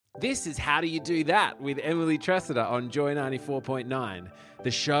This is How Do You Do That with Emily Tressida on Joy 94.9, the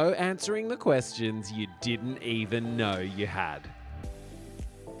show answering the questions you didn't even know you had.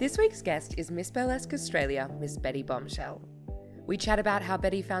 This week's guest is Miss Burlesque Australia, Miss Betty Bombshell. We chat about how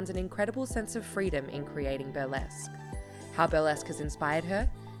Betty found an incredible sense of freedom in creating burlesque, how burlesque has inspired her,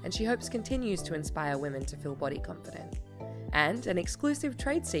 and she hopes continues to inspire women to feel body confident, and an exclusive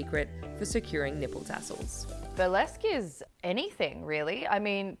trade secret for securing nipple tassels. Burlesque is anything, really. I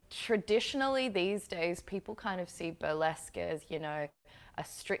mean, traditionally these days, people kind of see burlesque as, you know, a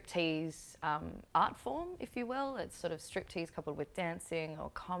striptease art form, if you will. It's sort of striptease coupled with dancing or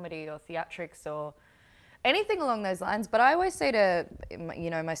comedy or theatrics or anything along those lines. But I always say to, you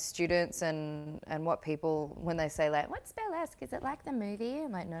know, my students and what people, when they say like, what's burlesque? Is it like the movie?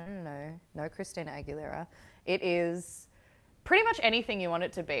 I'm like, no, Christina Aguilera. It is pretty much anything you want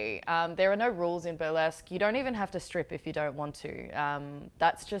it to be. There are no rules in burlesque. You don't even have to strip if you don't want to.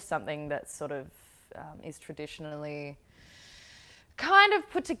 That's just something that sort of is traditionally kind of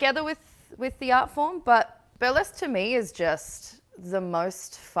put together with the art form. But burlesque to me is just the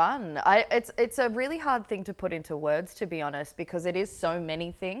most fun. It's a really hard thing to put into words, to be honest, because it is so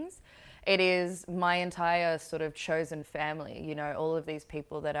many things. It is my entire sort of chosen family, you know, all of these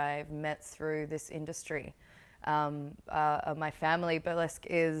people that I've met through this industry. My family. Burlesque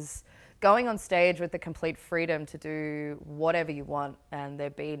is going on stage with the complete freedom to do whatever you want, and there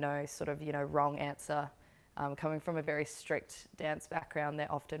be no sort of, you know, wrong answer. Coming from a very strict dance background,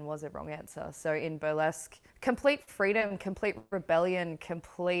 there often was a wrong answer. So in burlesque, complete freedom, complete rebellion,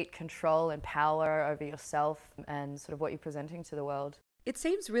 complete control and power over yourself and sort of what you're presenting to the world. It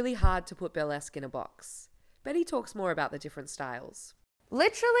seems really hard to put burlesque in a box. Betty talks more about the different styles.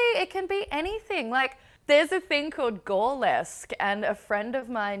 Literally, it can be anything. Like, there's a thing called gorlesque, and a friend of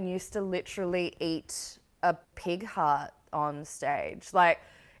mine used to literally eat a pig heart on stage. Like,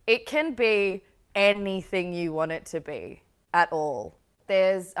 it can be anything you want it to be at all.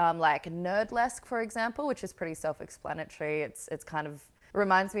 There's like nerdlesque, for example, which is pretty self-explanatory. It's kind of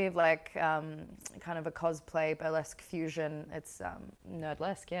reminds me of like kind of a cosplay burlesque fusion. It's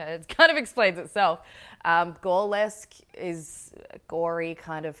nerdlesque, yeah. It kind of explains itself. Gorlesque is a gory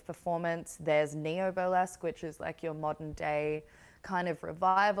kind of performance. There's neo-burlesque, which is like your modern day kind of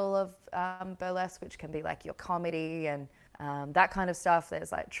revival of burlesque, which can be like your comedy and that kind of stuff.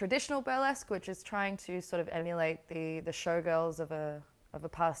 There's like traditional burlesque, which is trying to sort of emulate the showgirls of a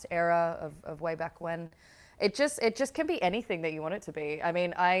past era of way back when. It just can be anything that you want it to be. I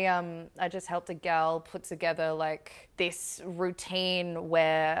mean, I just helped a gal put together like this routine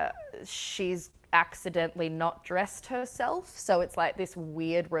where she's accidentally not dressed herself. So it's like this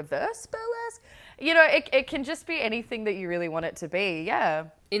weird reverse burlesque. You know, it can just be anything that you really want it to be, yeah.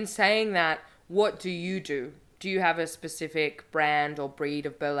 In saying that, what do you do? Do you have a specific brand or breed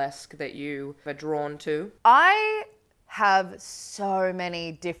of burlesque that you are drawn to? I have so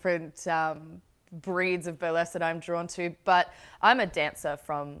many different breeds of burlesque that I'm drawn to, but I'm a dancer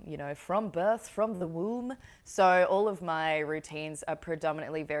from birth, from the womb. So all of my routines are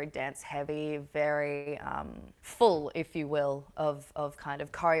predominantly very dance heavy, very full, if you will, of kind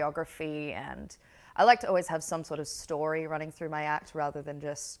of choreography, and I like to always have some sort of story running through my act rather than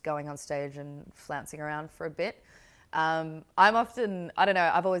just going on stage and flouncing around for a bit. I'm often, I don't know,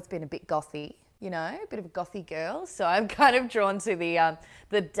 I've always been a bit gothy, you know, a bit of a gothy girl. So I'm kind of drawn to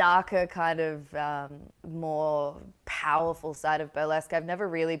the darker kind of more powerful side of burlesque. I've never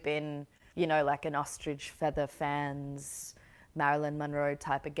really been, you know, like an ostrich feather fans, Marilyn Monroe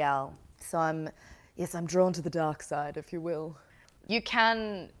type of gal. So I'm drawn to the dark side, if you will. You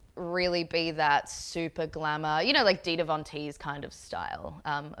can really be that super glamour, you know, like Dita Von Teese kind of style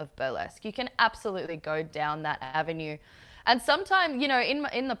of burlesque. You can absolutely go down that avenue. And sometimes, you know,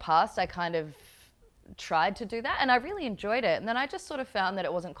 in the past, I kind of tried to do that and I really enjoyed it. And then I just sort of found that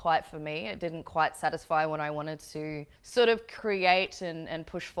it wasn't quite for me. It didn't quite satisfy what I wanted to sort of create and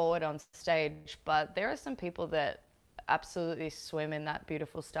push forward on stage. But there are some people that absolutely swim in that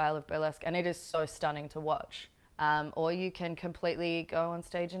beautiful style of burlesque, and it is so stunning to watch. Or you can completely go on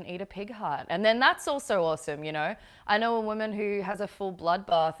stage and eat a pig heart. And then that's also awesome, you know. I know a woman who has a full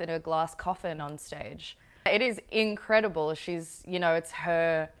bloodbath in a glass coffin on stage. It is incredible. She's, you know, it's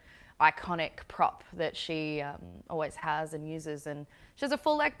her iconic prop that she always has and uses. And she has a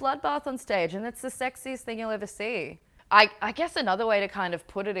full like bloodbath on stage, and it's the sexiest thing you'll ever see. I guess another way to kind of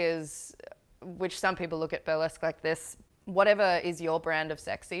put it is, which some people look at burlesque like this, whatever is your brand of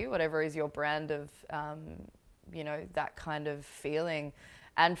sexy, whatever is your brand of, you know, that kind of feeling.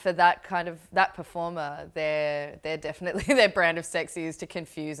 And for that performer, they're definitely their brand of sexy is to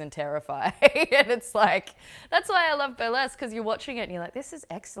confuse and terrify. And it's like, that's why I love burlesque, because you're watching it and you're like, this is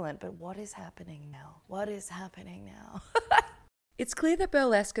excellent, but what is happening now? What is happening now? It's clear that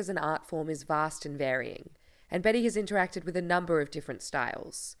burlesque as an art form is vast and varying, and Betty has interacted with a number of different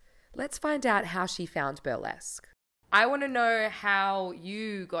styles. Let's find out how she found burlesque. I want to know how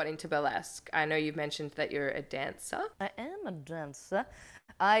you got into burlesque. I know you've mentioned that you're a dancer. I am a dancer.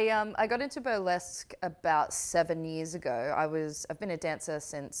 I got into burlesque about 7 years ago. I've been a dancer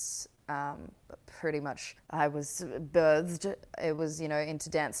since pretty much I was birthed. It was, into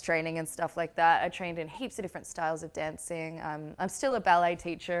dance training and stuff like that. I trained in heaps of different styles of dancing. I'm still a ballet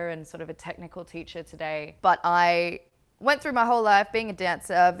teacher and sort of a technical teacher today, but I went through my whole life being a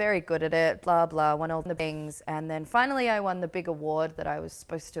dancer, very good at it, blah, blah, won all the things. And then finally I won the big award that I was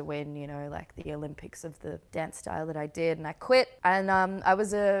supposed to win, like the Olympics of the dance style that I did. And I quit. And I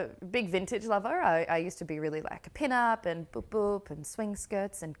was a big vintage lover. I used to be really like a pin-up and boop boop and swing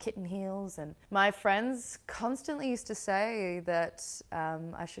skirts and kitten heels. And my friends constantly used to say that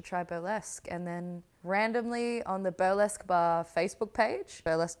I should try burlesque. And then randomly on the Burlesque Bar Facebook page,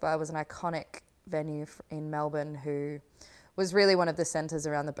 Burlesque Bar was an iconic venue in Melbourne who was really one of the centres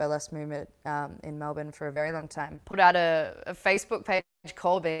around the burlesque movement in Melbourne for a very long time. Put out a Facebook page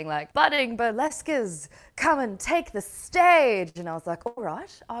call being like, budding burlesquers, come and take the stage. And I was like, all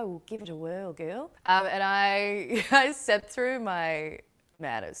right, I will give it a whirl, girl. And I sent through my,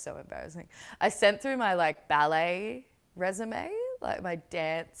 man, it was so embarrassing. I sent through my ballet resume, like my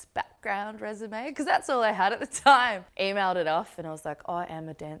dance background resume, because that's all I had at the time. Emailed it off and I was like, I am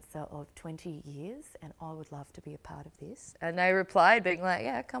a dancer of 20 years and I would love to be a part of this. And they replied being like,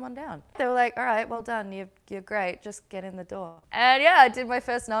 yeah, come on down. They were like, all right, well done, you're great, just get in the door. And yeah, I did my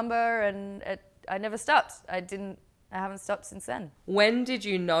first number and I never stopped. I haven't stopped since then. When did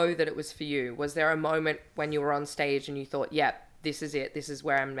you know that it was for you? Was there a moment when you were on stage and you thought, yeah, this is it, this is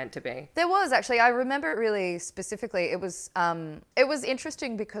where I'm meant to be? There was actually. I remember it really specifically. It was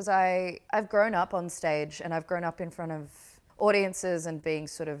interesting because I've grown up on stage and I've grown up in front of audiences and being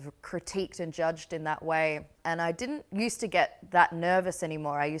sort of critiqued and judged in that way. And I didn't used to get that nervous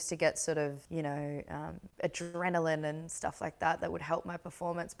anymore. I used to get sort of, adrenaline and stuff like that would help my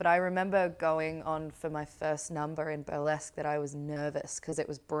performance. But I remember going on for my first number in burlesque that I was nervous because it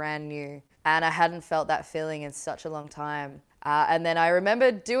was brand new and I hadn't felt that feeling in such a long time. And then I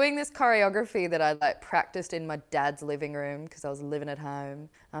remember doing this choreography that I practiced in my dad's living room because I was living at home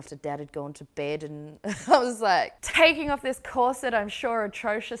after dad had gone to bed, and I was taking off this corset, I'm sure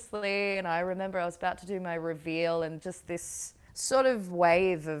atrociously, and I remember I was about to do my reveal and just this sort of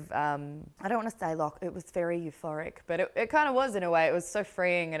wave of, I don't want to say lock, it was very euphoric, but it kind of was in a way. It was so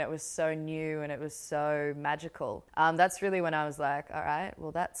freeing and it was so new and it was so magical. That's really when I was like, all right,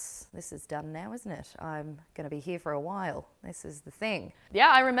 well this is done now, isn't it? I'm going to be here for a while. This is the thing. Yeah,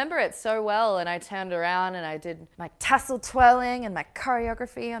 I remember it so well, and I turned around and I did my tassel twirling and my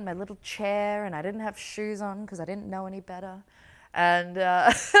choreography on my little chair, and I didn't have shoes on because I didn't know any better. And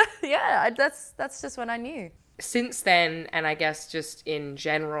yeah, that's just when I knew. Since then, and I guess just in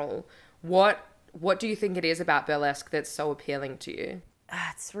general, what do you think it is about burlesque that's so appealing to you?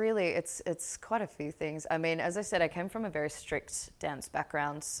 It's quite a few things. I mean, as I said, I came from a very strict dance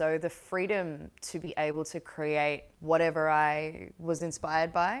background, so the freedom to be able to create whatever I was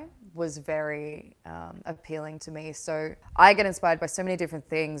inspired by was very appealing to me. So I get inspired by so many different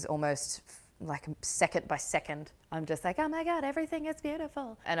things almost like second by second. I'm just like, oh my God, everything is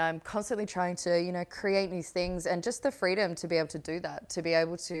beautiful. And I'm constantly trying to, create these things, and just the freedom to be able to do that, to be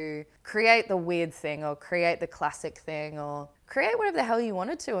able to create the weird thing or create the classic thing or create whatever the hell you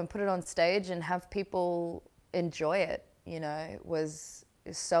wanted to and put it on stage and have people enjoy it, was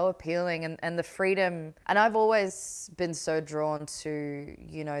so appealing, and the freedom. And I've always been so drawn to,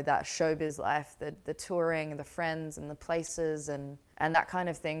 that showbiz life, the touring, the friends and the places and that kind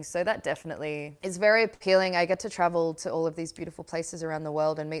of thing. So that definitely is very appealing. I get to travel to all of these beautiful places around the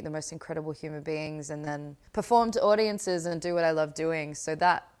world and meet the most incredible human beings and then perform to audiences and do what I love doing. So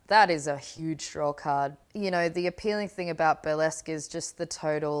that is a huge draw card. The appealing thing about burlesque is just the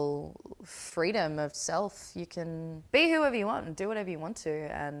total freedom of self. You can be whoever you want and do whatever you want to,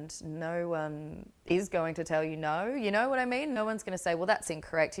 and no one is going to tell you no. You know what I mean? No one's going to say, well, that's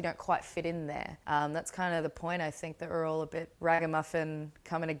incorrect. You don't quite fit in there. That's kind of the point. I think that we're all a bit ragamuffin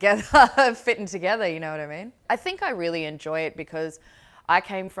coming together, fitting together, you know what I mean? I think I really enjoy it because I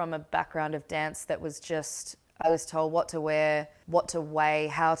came from a background of dance that was just, I was told what to wear, what to weigh,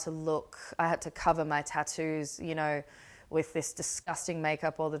 how to look. I had to cover my tattoos, with this disgusting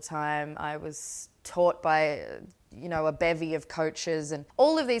makeup all the time. I was taught by you know, a bevy of coaches, and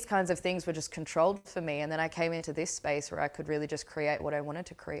all of these kinds of things were just controlled for me. And then I came into this space where I could really just create what I wanted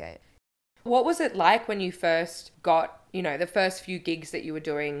to create. What was it like when you first got, you know, the first few gigs that you were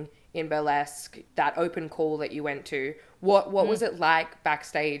doing in burlesque, that open call that you went to? What was it like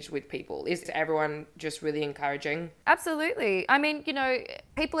backstage with people? Is everyone just really encouraging? Absolutely. I mean, you know,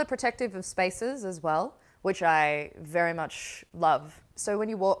 people are protective of spaces as well, which I very much love. So when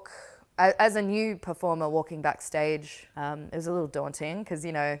you walk, as a new performer walking backstage, it was a little daunting because,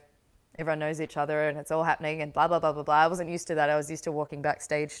 you know, everyone knows each other and it's all happening and blah, blah, blah, blah, blah. I wasn't used to that. I was used to walking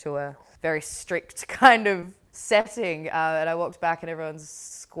backstage to a very strict kind of setting. And I walked back and everyone's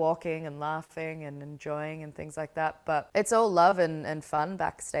squawking and laughing and enjoying and things like that. But it's all love and fun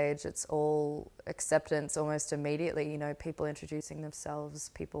backstage. It's all acceptance almost immediately. You know, people introducing themselves,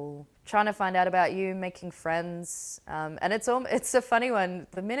 people trying to find out about you, making friends. And it's a funny one.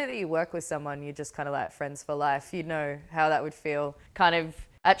 The minute that you work with someone, you're just kind of like friends for life. You know how that would feel. Kind of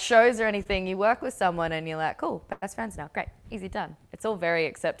at shows or anything, you work with someone and you're like, cool, best friends now. Great, easy done. It's all very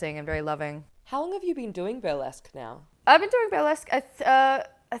accepting and very loving. How long have you been doing burlesque now? I've been doing burlesque, I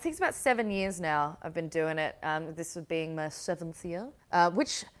think it's about 7 years now I've been doing it. This would being my 7th year,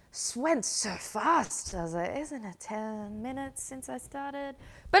 which went so fast. I was like, isn't it 10 minutes since I started?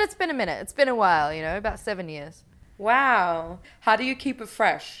 But it's been a minute. It's been a while, you know, about 7 years. Wow. How do you keep it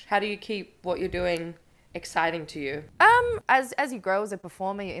fresh? How do you keep what you're doing exciting to you? As you grow as a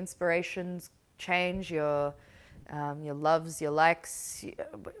performer, your inspirations change, your loves, your likes,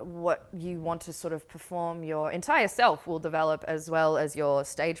 what you want to sort of perform, your entire self will develop as well as your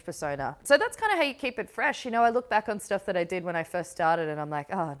stage persona. So that's kind of how you keep it fresh. You know, I look back on stuff that I did when I first started and I'm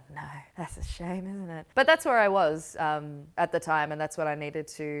like, oh no, that's a shame, isn't it? But that's where I was at the time, and that's what I needed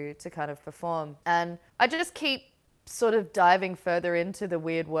to kind of perform. And I just keep sort of diving further into the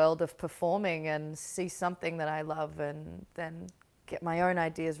weird world of performing and see something that I love and then get my own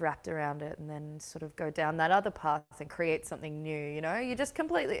ideas wrapped around it and then sort of go down that other path and create something new, you know? You just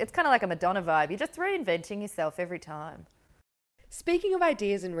completely, it's kind of like a Madonna vibe. You're just reinventing yourself every time. Speaking of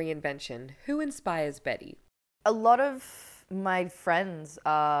ideas and reinvention, who inspires Betty? A lot of my friends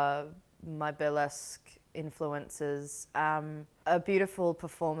are my burlesque influences. A beautiful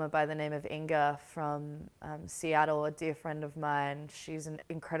performer by the name of Inga from Seattle, a dear friend of mine. She's an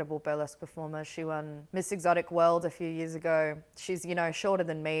incredible burlesque performer. She won Miss Exotic World a few years ago. She's, you know, shorter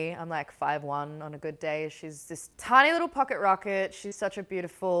than me. I'm like 5'1" on a good day. She's this tiny little pocket rocket. She's such a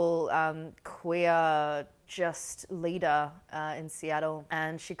beautiful queer just leader in Seattle,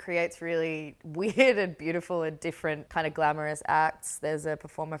 and she creates really weird and beautiful and different kind of glamorous acts. There's a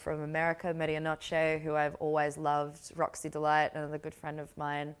performer from America, Medianoche, who I've always loved, Roxy Delight, another good friend of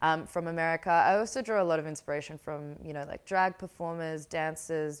mine from America. I also draw a lot of inspiration from, you know, like drag performers,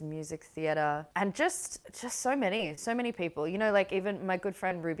 dancers, music theater, and just so many people. You know, like even my good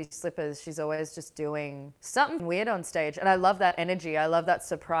friend Ruby Slippers, she's always just doing something weird on stage, and I love that energy. I love that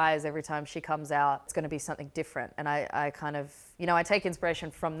surprise every time she comes out. It's going to be something different, and I kind of, you know, I take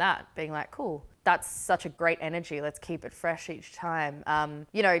inspiration from that, being like, cool, that's such a great energy, let's keep it fresh each time.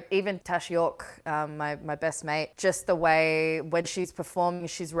 You know, even Tash York, my best mate, just the way when she's performing,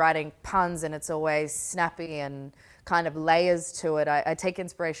 she's writing puns and it's always snappy and kind of layers to it. I take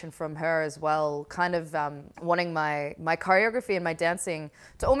inspiration from her as well, kind of wanting my choreography and my dancing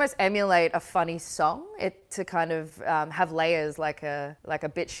to almost emulate a funny song, it to kind of have layers like a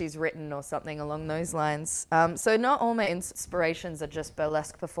bit she's written or something along those lines. So not all my inspirations are just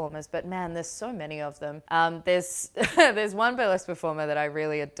burlesque performers, but man, there's so many of them. There's there's one burlesque performer that I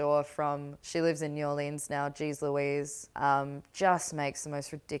really adore from, she lives in New Orleans now, Jeez Louise, just makes the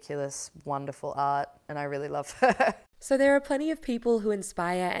most ridiculous, wonderful art, and I really love her. So there are plenty of people who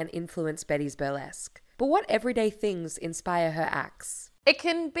inspire and influence Betty's burlesque. But what everyday things inspire her acts? It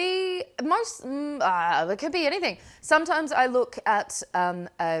can be it could be anything. Sometimes I look at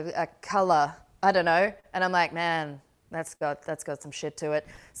a color, I don't know, and I'm like, man, that's got some shit to it.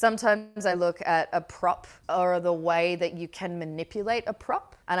 Sometimes I look at a prop or the way that you can manipulate a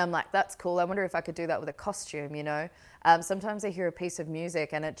prop, and I'm like, that's cool. I wonder if I could do that with a costume, you know? Sometimes I hear a piece of music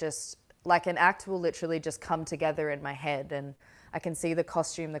and it just, like an act will literally just come together in my head, and I can see the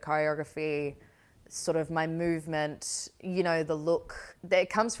costume, the choreography, sort of my movement, you know, the look.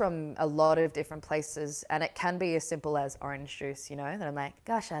 It comes from a lot of different places, and it can be as simple as orange juice, you know, that I'm like,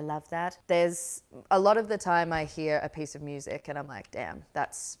 gosh, I love that. There's a lot of the time I hear a piece of music and I'm like, damn,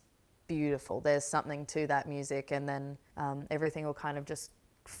 that's beautiful. There's something to that music, and then everything will kind of just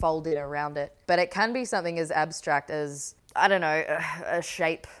fold in around it. But it can be something as abstract as, I don't know, a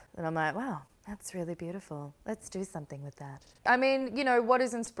shape. And I'm like, wow, That's really beautiful. Let's do something with that. I mean, you know, what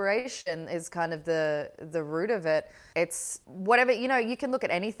is inspiration is kind of the root of it. It's whatever, you know, you can look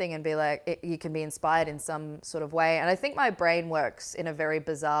at anything and be like, you can be inspired in some sort of way. And I think my brain works in a very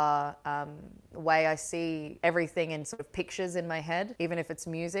bizarre way. I see everything in sort of pictures in my head. Even if it's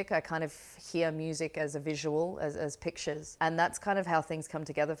music, I kind of hear music as a visual, as pictures. And that's kind of how things come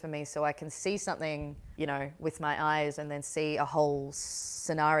together for me. So I can see something, you know, with my eyes and then see a whole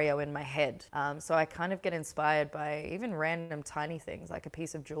scenario in my head. So I kind of get inspired by even random tiny things like a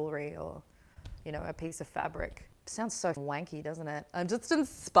piece of jewelry or, you know, a piece of fabric. Sounds so wanky, doesn't it? I'm just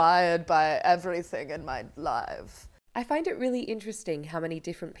inspired by everything in my life. I find it really interesting how many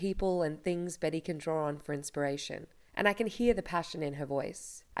different people and things Betty can draw on for inspiration, and I can hear the passion in her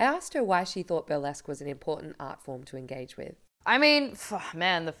voice. I asked her why she thought burlesque was an important art form to engage with. I mean,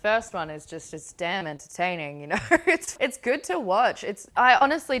 man, the first one is just, it's damn entertaining, you know? It's good to watch. I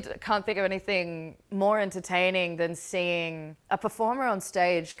honestly can't think of anything more entertaining than seeing a performer on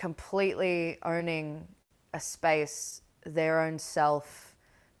stage completely owning a space, their own self,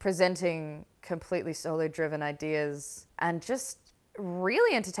 presenting completely solo-driven ideas, and just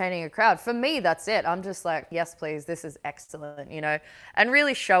really entertaining a crowd. For me, that's it. I'm just like, yes, please, this is excellent, you know? And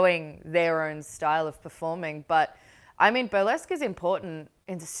really showing their own style of performing. But I mean, burlesque is important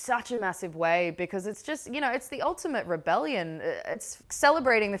in such a massive way because it's just, you know, it's the ultimate rebellion. It's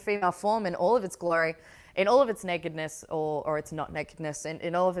celebrating the female form in all of its glory, in all of its nakedness or its not nakedness,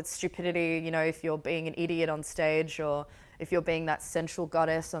 in all of its stupidity, you know, if you're being an idiot on stage or if you're being that sensual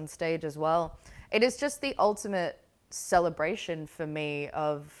goddess on stage as well. It is just the ultimate celebration for me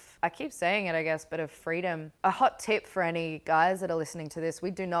of, I keep saying it, I guess, but of freedom. A hot tip for any guys that are listening to this: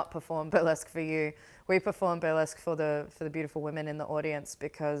 we do not perform burlesque for you. We perform burlesque for the beautiful women in the audience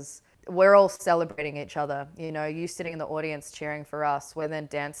because we're all celebrating each other. You know, you sitting in the audience cheering for us, we're then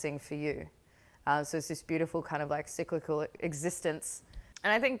dancing for you. So it's this beautiful kind of like cyclical existence.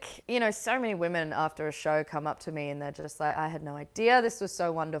 And I think, you know, so many women after a show come up to me and they're just like, I had no idea this was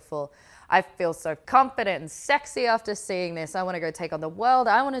so wonderful. I feel so confident and sexy after seeing this. I want to go take on the world.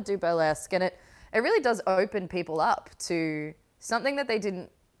 I want to do burlesque. And it really does open people up to something that they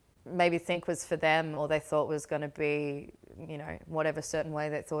didn't maybe think was for them, or they thought was going to be, you know, whatever certain way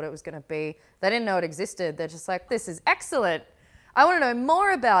they thought it was going to be. They didn't know it existed. They're just like, this is excellent. I want to know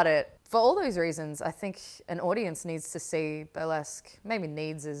more about it. For all those reasons, I think an audience needs to see burlesque. Maybe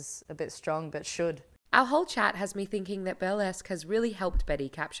needs is a bit strong, but should. Our whole chat has me thinking that burlesque has really helped Betty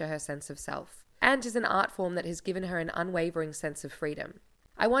capture her sense of self, and is an art form that has given her an unwavering sense of freedom.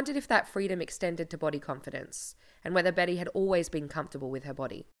 I wondered if that freedom extended to body confidence, and whether Betty had always been comfortable with her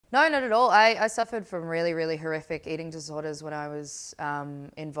body. No, not at all. I suffered from really, really horrific eating disorders when I was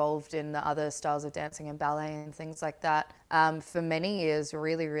involved in the other styles of dancing and ballet and things like that for many years,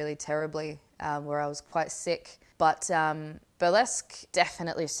 really, really terribly, where I was quite sick. But burlesque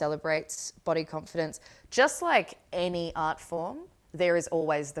definitely celebrates body confidence. Just like any art form, there is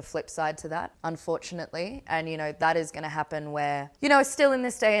always the flip side to that, unfortunately. And, you know, that is going to happen where, you know, still in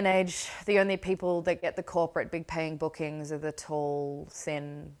this day and age, the only people that get the corporate big paying bookings are the tall,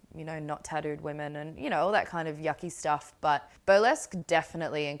 thin, you know, not tattooed women and, you know, all that kind of yucky stuff. But burlesque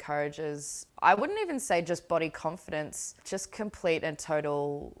definitely encourages, I wouldn't even say just body confidence, just complete and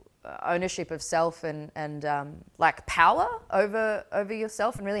total ownership of self and like power over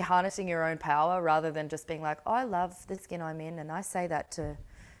yourself, and really harnessing your own power rather than just being like, oh, I love the skin I'm in and I say that to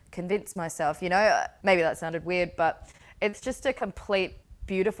convince myself, you know. Maybe that sounded weird, but it's just a complete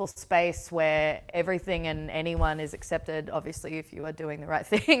beautiful space where everything and anyone is accepted, obviously, if you are doing the right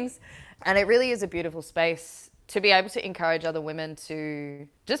things. And it really is a beautiful space to be able to encourage other women to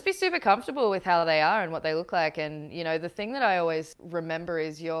just be super comfortable with how they are and what they look like. And, you know, the thing that I always remember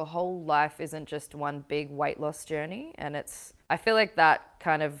is your whole life isn't just one big weight loss journey. And I feel like that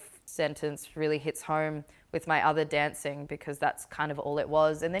kind of sentence really hits home with my other dancing, because that's kind of all it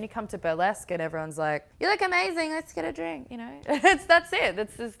was. And then you come to burlesque and everyone's like, you look amazing, let's get a drink, you know. That's it.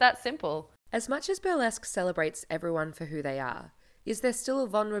 It's just that simple. As much as burlesque celebrates everyone for who they are, is there still a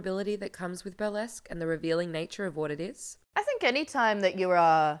vulnerability that comes with burlesque and the revealing nature of what it is? I think anytime that you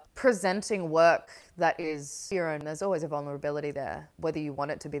are presenting work that is your own, there's always a vulnerability there, whether you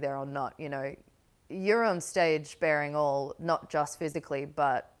want it to be there or not. You know, you're on stage bearing all, not just physically,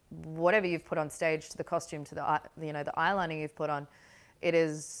 but whatever you've put on stage, to the costume, to the, you know, the eyeliner you've put on,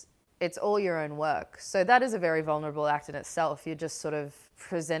 it's all your own work. So that is a very vulnerable act in itself. You're just sort of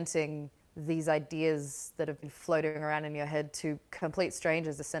presenting these ideas that have been floating around in your head to complete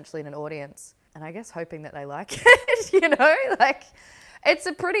strangers, essentially, in an audience. And I guess hoping that they like it, you know, like it's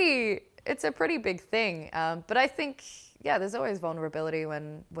a pretty big thing. But I think there's always vulnerability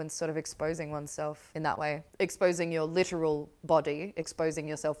when sort of exposing oneself in that way, exposing your literal body, exposing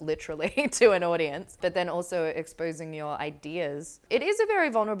yourself literally to an audience, but then also exposing your ideas. It is a very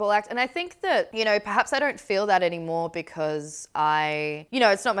vulnerable act. And I think that, perhaps I don't feel that anymore because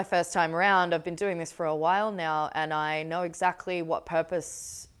it's not my first time around. I've been doing this for a while now, and I know exactly what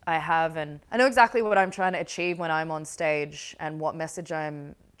purpose I have, and I know exactly what I'm trying to achieve when I'm on stage and what message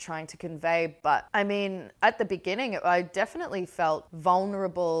I'm trying to convey. But I mean, at the beginning, I definitely felt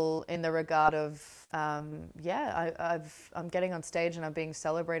vulnerable in the regard of, I'm getting on stage and I'm being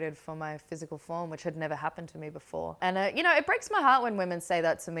celebrated for my physical form, which had never happened to me before. And, it breaks my heart when women say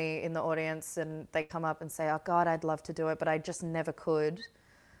that to me in the audience and they come up and say, oh God, I'd love to do it, but I just never could.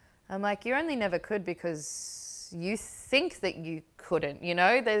 I'm like, you only never could because you think that you couldn't,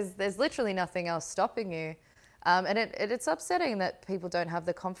 there's literally nothing else stopping you. And it's upsetting that people don't have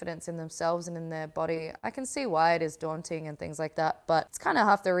the confidence in themselves and in their body. I can see why it is daunting and things like that, but it's kind of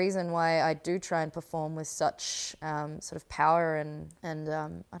half the reason why I do try and perform with such sort of power and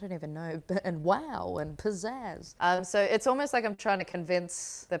I don't even know, and wow and pizzazz. So it's almost like I'm trying to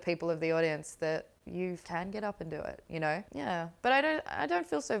convince the people of the audience that you can get up and do it, Yeah, but I don't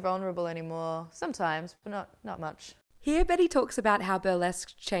feel so vulnerable anymore. Sometimes, but not much. Here, Betty talks about how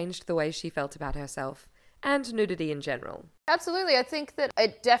burlesque changed the way she felt about herself and nudity in general. Absolutely. I think that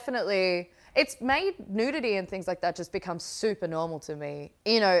it's made nudity and things like that just become super normal to me.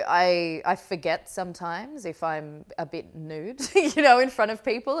 I forget sometimes if I'm a bit nude, in front of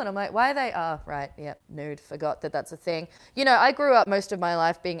people, and I'm like, why are they? Oh, right, yeah, nude, forgot that that's a thing. I grew up most of my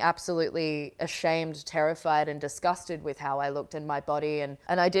life being absolutely ashamed, terrified, and disgusted with how I looked in my body, and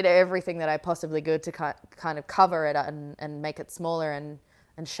I did everything that I possibly could to kind of cover it and make it smaller and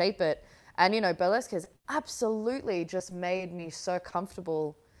shape it. And, burlesque has absolutely just made me so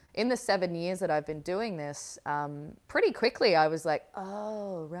comfortable. In the 7 years that I've been doing this, pretty quickly I was like,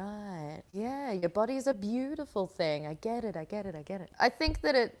 oh, right. Yeah, your body is a beautiful thing. I get it. I think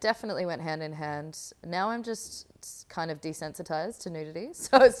that it definitely went hand in hand. Now I'm just kind of desensitized to nudity.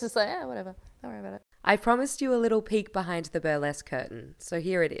 So it's just like, yeah, whatever. Don't worry about it. I promised you a little peek behind the burlesque curtain, so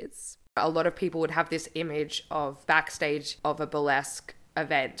here it is. A lot of people would have this image of backstage of a burlesque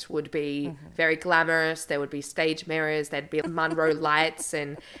event would be very glamorous. There would be stage mirrors, there'd be Monroe lights,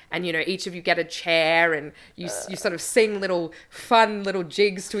 and each of you get a chair, and you sort of sing fun little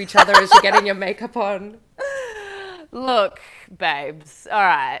jigs to each other as you're getting your makeup on. Look, babes, all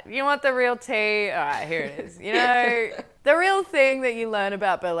right, you want the real tea? All right, here it is. The real thing that you learn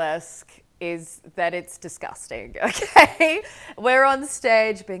about burlesque is that it's disgusting, okay? We're on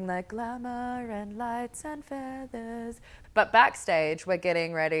stage being like glamour and lights and feathers. But backstage, we're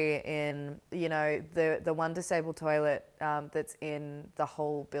getting ready in, the one disabled toilet that's in the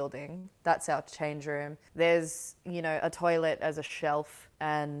whole building. That's our change room. There's, a toilet as a shelf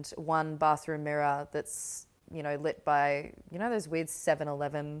and one bathroom mirror that's, lit by, those weird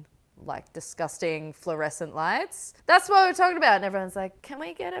 7-Eleven disgusting fluorescent lights. That's what we're talking about. And everyone's like, can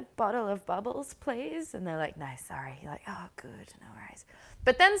we get a bottle of bubbles, please? And they're like, no, sorry. You're like, oh, good, no worries.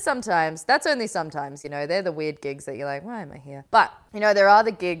 But then sometimes, that's only sometimes, they're the weird gigs that you're like, why am I here? But, there are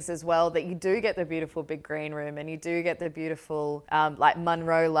the gigs as well that you do get the beautiful big green room and you do get the beautiful,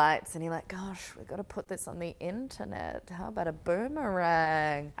 Monroe lights. And you're like, gosh, we've got to put this on the internet. How about a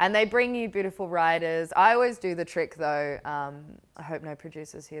boomerang? And they bring you beautiful riders. I always do the trick though. I hope no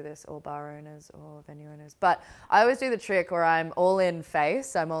producers hear this, or bar owners or venue owners. But I always do the trick where I'm all in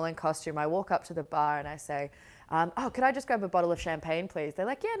face, I'm all in costume. I walk up to the bar and I say, could I just grab a bottle of champagne, please? They're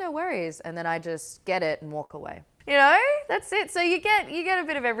like, yeah, no worries. And then I just get it and walk away. That's it. So you get a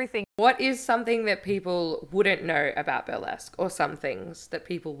bit of everything. What is something that people wouldn't know about burlesque, or some things that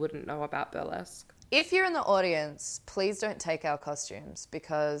people wouldn't know about burlesque? If you're in the audience, please don't take our costumes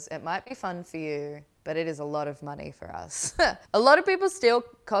because it might be fun for you, but it is a lot of money for us. A lot of people steal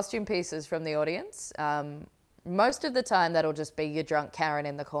costume pieces from the audience. Most of the time, that'll just be your drunk Karen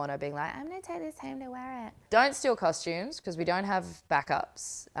in the corner being like, I'm going to take this home to wear it. Don't steal costumes because we don't have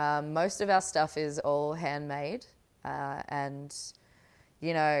backups. Most of our stuff is all handmade and,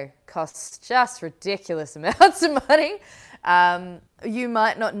 costs just ridiculous amounts of money. You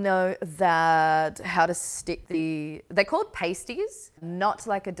might not know that how to stick they're called pasties, not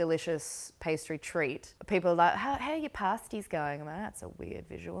like a delicious pastry treat. People are like, how are your pasties going? I'm like, that's a weird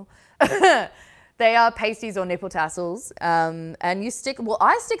visual. They are pasties or nipple tassels, and I stick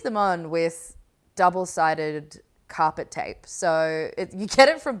them on with double-sided carpet tape. So you get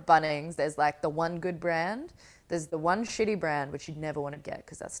it from Bunnings. There's the one good brand. There's the one shitty brand, which you'd never want to get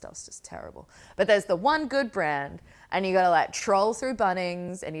because that stuff's just terrible. But there's the one good brand, and you got to troll through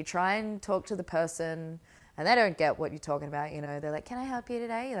Bunnings, and you try and talk to the person, and they don't get what you're talking about. You know, they're like, can I help you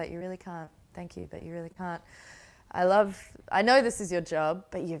today? You're like, you really can't. Thank you, but you really can't. I know this is your job,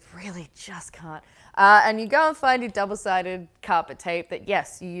 but you really just can't. And you go and find your double-sided carpet tape that,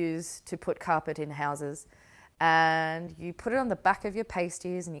 yes, you use to put carpet in houses. And you put it on the back of your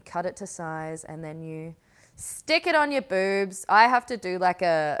pasties and you cut it to size, and then you stick it on your boobs. I have to do like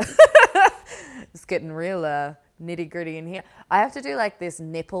a... It's getting real nitty-gritty in here. I have to do like this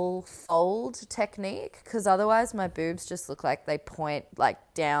nipple fold technique, because otherwise my boobs just look like they point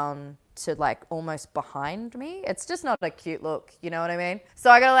like down to like almost behind me. It's just not a cute look, you know what I mean? So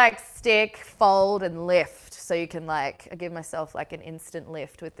I gotta like stick, fold, and lift, so you can like, I give myself like an instant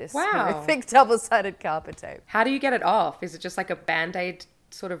lift with this horrific double-sided carpet tape. How do you get it off? Is it just like a Band-Aid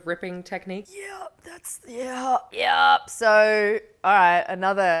sort of ripping technique? Yep. So, all right,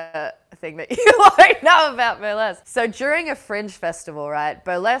 another thing that you won't know about burlesque. So during a fringe festival, right,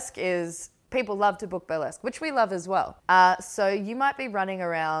 burlesque is... People love to book burlesque, which we love as well. So you might be running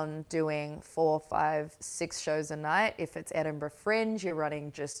around doing 4, 5, 6 shows a night. If it's Edinburgh Fringe, you're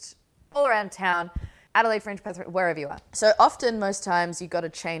running just all around town, Adelaide Fringe, wherever you are. So often, most times, you got to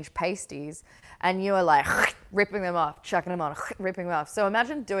change pasties, and you are like ripping them off, chucking them on, ripping them off. So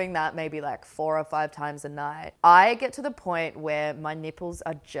imagine doing that maybe like 4 or 5 times a night. I get to the point where my nipples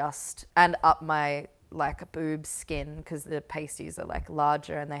are just, and up my like boob skin, because the pasties are like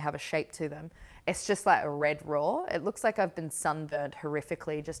larger and they have a shape to them. It's just like a red raw. It looks like I've been sunburned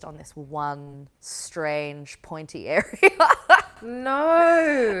horrifically just on this one strange pointy area.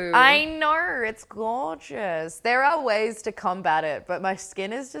 No. I know, it's gorgeous. There are ways to combat it, but my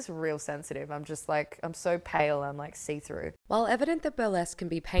skin is just real sensitive. I'm just like, I'm so pale, I'm like see-through. While evident that burlesque can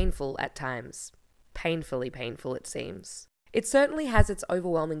be painful at times, painfully painful it seems, it certainly has its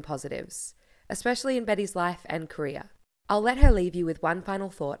overwhelming positives, especially in Betty's life and career. I'll let her leave you with one final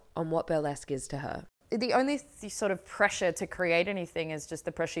thought on what burlesque is to her. The only sort of pressure to create anything is just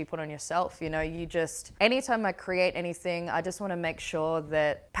the pressure you put on yourself. You know, anytime I create anything, I just want to make sure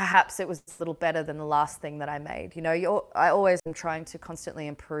that perhaps it was a little better than the last thing that I made. You know, I always am trying to constantly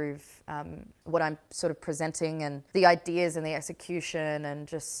improve what I'm sort of presenting, and the ideas and the execution, and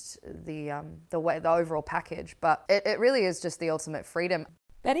just the overall package. But it really is just the ultimate freedom.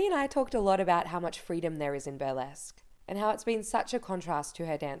 Betty and I talked a lot about how much freedom there is in burlesque, and how it's been such a contrast to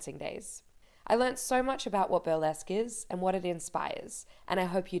her dancing days. I learnt so much about what burlesque is and what it inspires, and I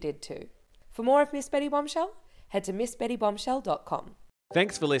hope you did too. For more of Miss Betty Bombshell, head to missbettybombshell.com.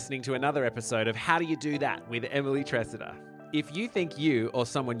 Thanks for listening to another episode of How Do You Do That with Emily Tressida. If you think you or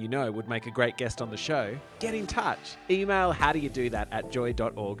someone you know would make a great guest on the show, get in touch. Email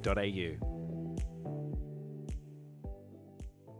howdoyoudothat@joy.org.au.